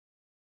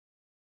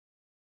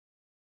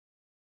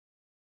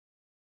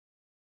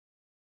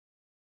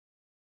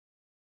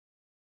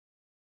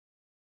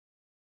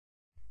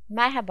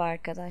Merhaba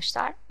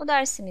arkadaşlar. Bu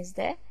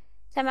dersimizde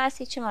temel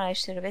seçim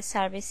araçları ve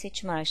serbest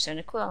seçim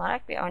araçlarını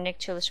kullanarak bir örnek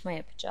çalışma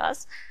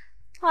yapacağız.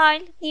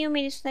 File, New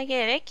menüsüne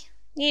gelerek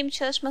yeni bir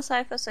çalışma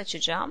sayfası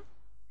açacağım.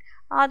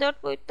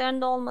 A4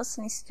 boyutlarında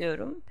olmasını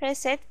istiyorum.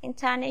 Preset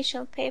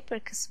International Paper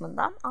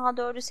kısmından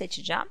A4'ü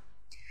seçeceğim.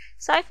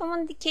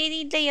 Sayfamın dikey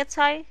değil de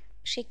yatay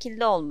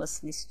şekilde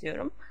olmasını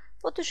istiyorum.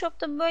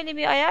 Photoshop'ta böyle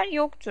bir ayar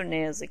yoktur ne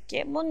yazık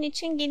ki. Bunun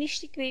için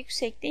genişlik ve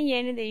yüksekliğin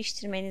yerini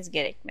değiştirmeniz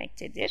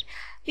gerekmektedir.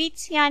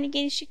 Width yani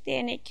genişlik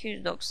değerine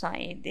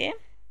 297,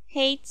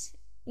 height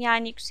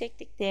yani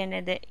yükseklik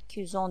değerine de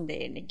 210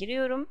 değerini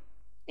giriyorum.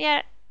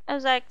 Diğer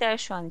özellikler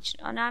şu an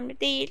için önemli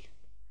değil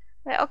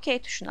ve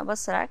OK tuşuna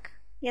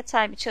basarak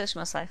yatay bir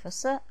çalışma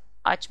sayfası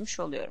açmış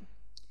oluyorum.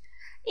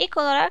 İlk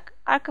olarak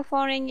arka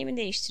fon rengimi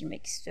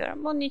değiştirmek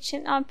istiyorum. Bunun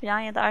için ön plan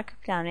ya da arka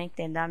plan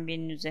renklerinden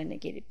birinin üzerine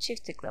gelip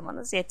çift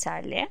tıklamanız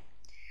yeterli.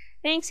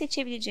 Renk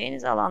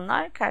seçebileceğiniz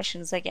alanlar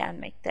karşınıza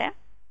gelmekte.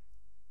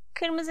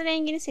 Kırmızı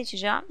rengini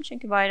seçeceğim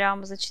çünkü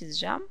bayrağımızı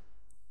çizeceğim.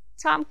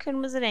 Tam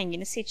kırmızı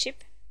rengini seçip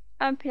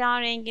ön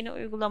plan rengini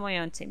uygulama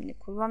yöntemini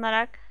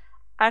kullanarak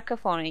arka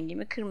fon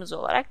rengimi kırmızı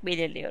olarak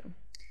belirliyorum.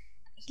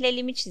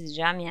 Hilalimi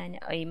çizeceğim, yani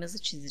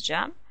ayımızı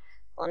çizeceğim.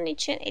 Onun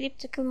için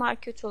Elliptical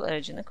Marquee Tool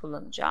aracını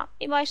kullanacağım.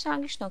 Bir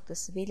başlangıç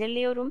noktası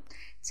belirliyorum.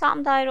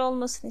 Tam daire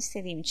olmasını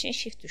istediğim için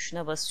Shift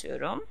tuşuna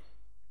basıyorum.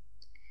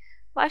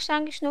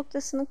 Başlangıç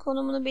noktasının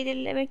konumunu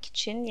belirlemek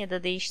için ya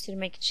da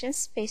değiştirmek için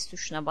Space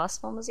tuşuna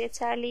basmamız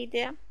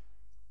yeterliydi.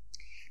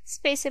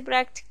 Space'i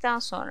bıraktıktan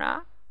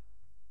sonra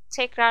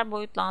tekrar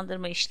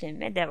boyutlandırma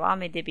işlemine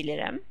devam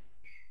edebilirim.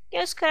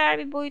 Göz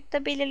kararı bir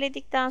boyutta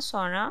belirledikten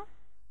sonra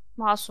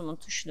mouse'umun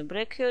tuşunu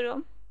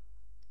bırakıyorum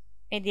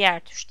ve diğer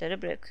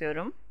tuşları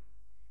bırakıyorum.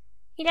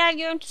 Hilal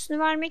görüntüsünü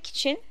vermek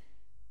için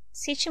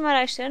seçim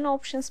araçlarının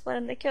Options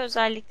barındaki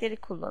özellikleri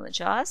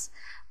kullanacağız.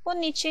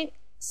 Bunun için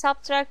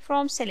Subtract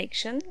from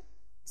Selection,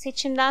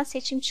 seçimden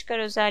seçim çıkar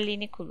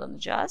özelliğini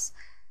kullanacağız.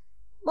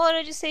 Bu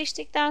aracı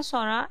seçtikten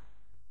sonra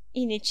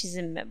yine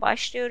çizimime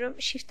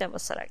başlıyorum. Shift'e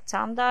basarak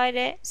tam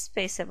daire,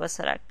 Space'e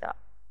basarak da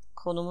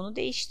konumunu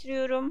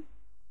değiştiriyorum.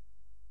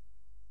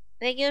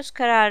 Ve göz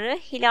kararı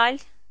hilal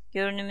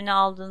görünümünü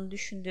aldığını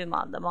düşündüğüm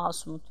anda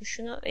mouse'umun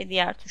tuşunu ve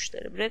diğer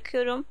tuşları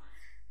bırakıyorum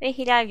ve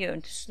hilal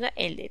görüntüsünü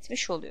elde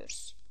etmiş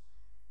oluyoruz.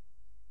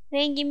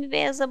 Rengimi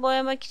beyaza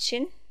boyamak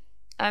için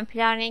ön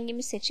plan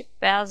rengimi seçip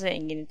beyaz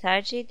rengini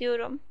tercih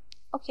ediyorum.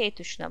 OK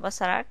tuşuna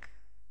basarak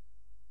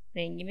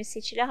rengimi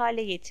seçili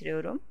hale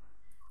getiriyorum.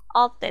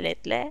 Alt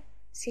delete ile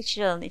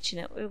seçili alanın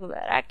içine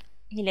uygulayarak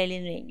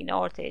hilalin rengini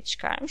ortaya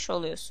çıkarmış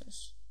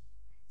oluyorsunuz.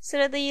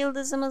 Sırada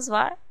yıldızımız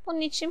var.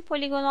 Bunun için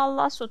poligonal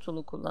lasso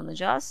tool'u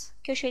kullanacağız.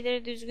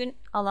 Köşeleri düzgün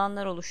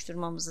alanlar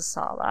oluşturmamızı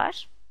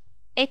sağlar.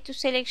 Add to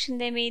Selection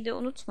demeyi de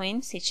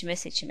unutmayın seçime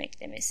seçim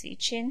eklemesi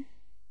için.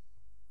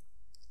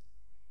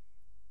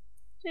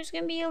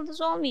 Düzgün bir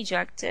yıldız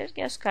olmayacaktır.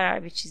 Göz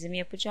kararı bir çizim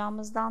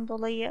yapacağımızdan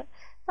dolayı.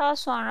 Daha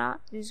sonra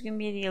düzgün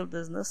bir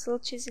yıldız nasıl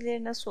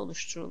çizilir, nasıl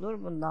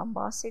oluşturulur bundan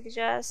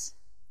bahsedeceğiz.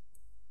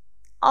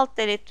 Alt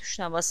delete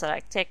tuşuna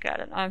basarak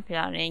tekrardan ön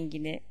plan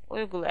rengini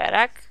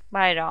uygulayarak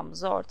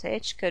bayrağımızı ortaya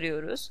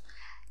çıkarıyoruz.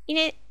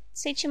 Yine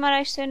seçim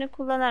araçlarını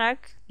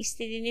kullanarak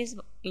istediğiniz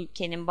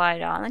ülkenin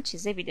bayrağını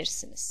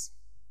çizebilirsiniz.